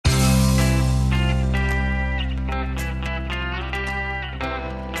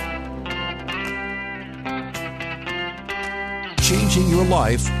changing your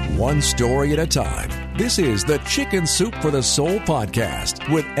life one story at a time. This is the Chicken Soup for the Soul podcast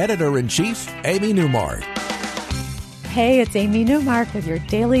with Editor-in-Chief Amy Newmark. Hey, it's Amy Newmark with your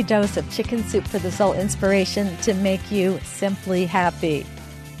daily dose of Chicken Soup for the Soul inspiration to make you simply happy.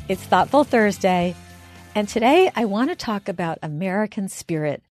 It's Thoughtful Thursday, and today I want to talk about American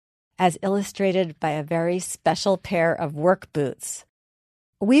spirit as illustrated by a very special pair of work boots.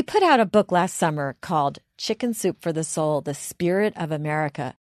 We put out a book last summer called Chicken Soup for the Soul, The Spirit of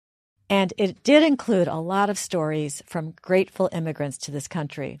America, and it did include a lot of stories from grateful immigrants to this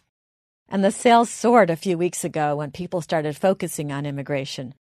country. And the sales soared a few weeks ago when people started focusing on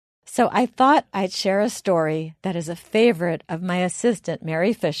immigration. So I thought I'd share a story that is a favorite of my assistant,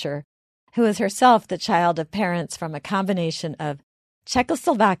 Mary Fisher, who is herself the child of parents from a combination of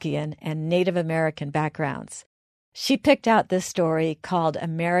Czechoslovakian and Native American backgrounds. She picked out this story called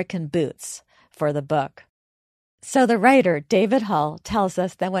American Boots for the book. So the writer, David Hull, tells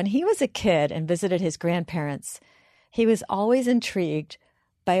us that when he was a kid and visited his grandparents, he was always intrigued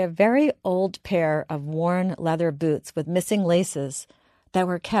by a very old pair of worn leather boots with missing laces that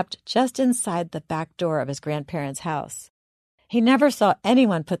were kept just inside the back door of his grandparents' house. He never saw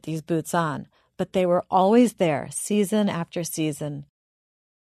anyone put these boots on, but they were always there, season after season.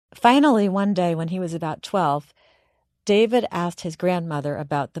 Finally, one day when he was about 12, David asked his grandmother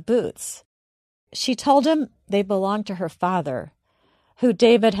about the boots. She told him they belonged to her father, who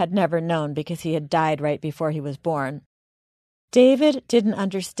David had never known because he had died right before he was born. David didn't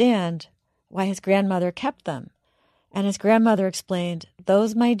understand why his grandmother kept them, and his grandmother explained,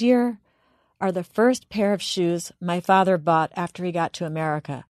 "Those, my dear, are the first pair of shoes my father bought after he got to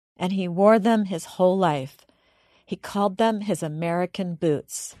America, and he wore them his whole life. He called them his American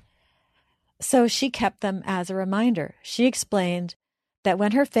boots." So she kept them as a reminder. She explained that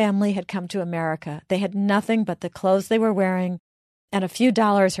when her family had come to America, they had nothing but the clothes they were wearing and a few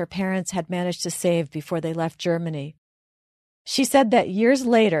dollars her parents had managed to save before they left Germany. She said that years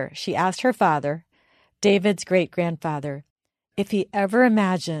later, she asked her father, David's great-grandfather, if he ever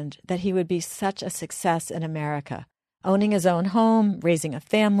imagined that he would be such a success in America, owning his own home, raising a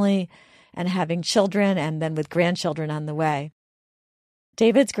family, and having children, and then with grandchildren on the way.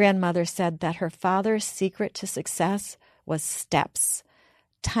 David's grandmother said that her father's secret to success was steps,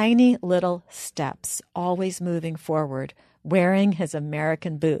 tiny little steps, always moving forward, wearing his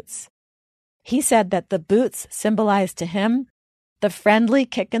American boots. He said that the boots symbolized to him the friendly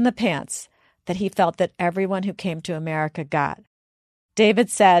kick in the pants that he felt that everyone who came to America got. David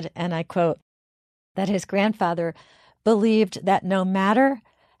said, and I quote, that his grandfather believed that no matter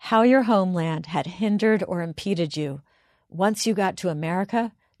how your homeland had hindered or impeded you, once you got to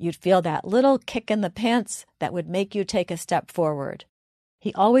America, you'd feel that little kick in the pants that would make you take a step forward.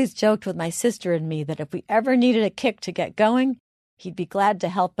 He always joked with my sister and me that if we ever needed a kick to get going, he'd be glad to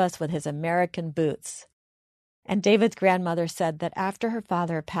help us with his American boots. And David's grandmother said that after her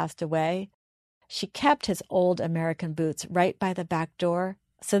father passed away, she kept his old American boots right by the back door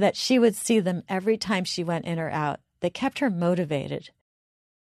so that she would see them every time she went in or out. They kept her motivated.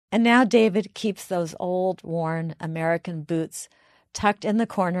 And now David keeps those old, worn American boots tucked in the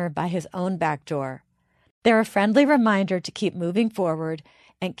corner by his own back door. They're a friendly reminder to keep moving forward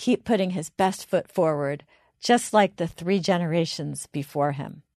and keep putting his best foot forward, just like the 3 generations before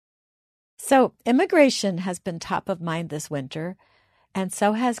him. So immigration has been top of mind this winter, and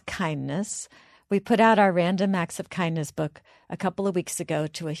so has kindness. We put out our Random Acts of Kindness book a couple of weeks ago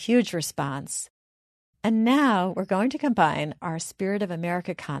to a huge response. And now we're going to combine our Spirit of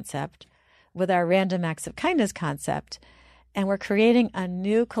America concept with our Random Acts of Kindness concept, and we're creating a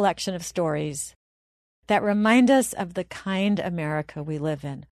new collection of stories that remind us of the kind America we live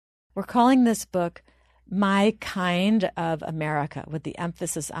in. We're calling this book My Kind of America, with the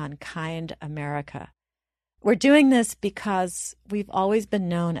emphasis on kind America. We're doing this because we've always been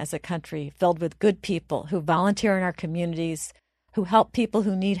known as a country filled with good people who volunteer in our communities, who help people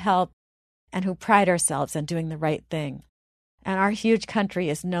who need help, and who pride ourselves on doing the right thing. And our huge country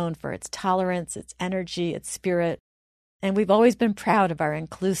is known for its tolerance, its energy, its spirit, and we've always been proud of our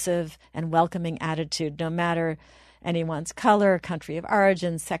inclusive and welcoming attitude, no matter anyone's color, country of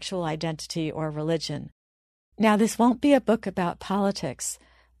origin, sexual identity, or religion. Now, this won't be a book about politics.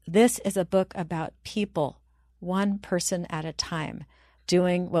 This is a book about people, one person at a time,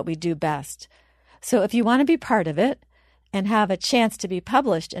 doing what we do best. So if you want to be part of it and have a chance to be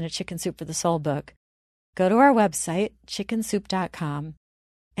published in a Chicken Soup for the Soul book, go to our website, chickensoup.com,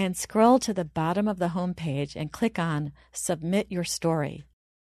 and scroll to the bottom of the homepage and click on Submit Your Story.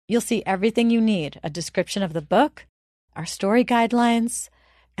 You'll see everything you need, a description of the book, our story guidelines,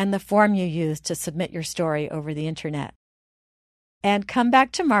 and the form you use to submit your story over the internet. And come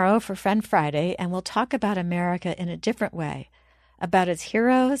back tomorrow for Friend Friday, and we'll talk about America in a different way, about its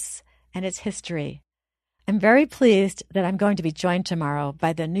heroes and its history. I'm very pleased that I'm going to be joined tomorrow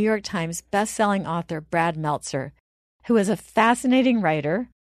by the New York Times bestselling author Brad Meltzer, who is a fascinating writer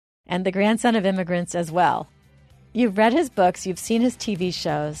and the grandson of immigrants as well. You've read his books, you've seen his TV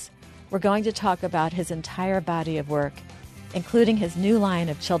shows. We're going to talk about his entire body of work, including his new line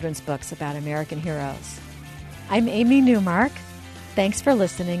of children's books about American heroes. I'm Amy Newmark. Thanks for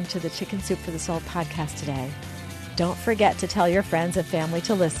listening to the Chicken Soup for the Soul podcast today. Don't forget to tell your friends and family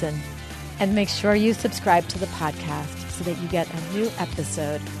to listen, and make sure you subscribe to the podcast so that you get a new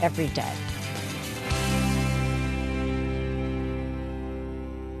episode every day.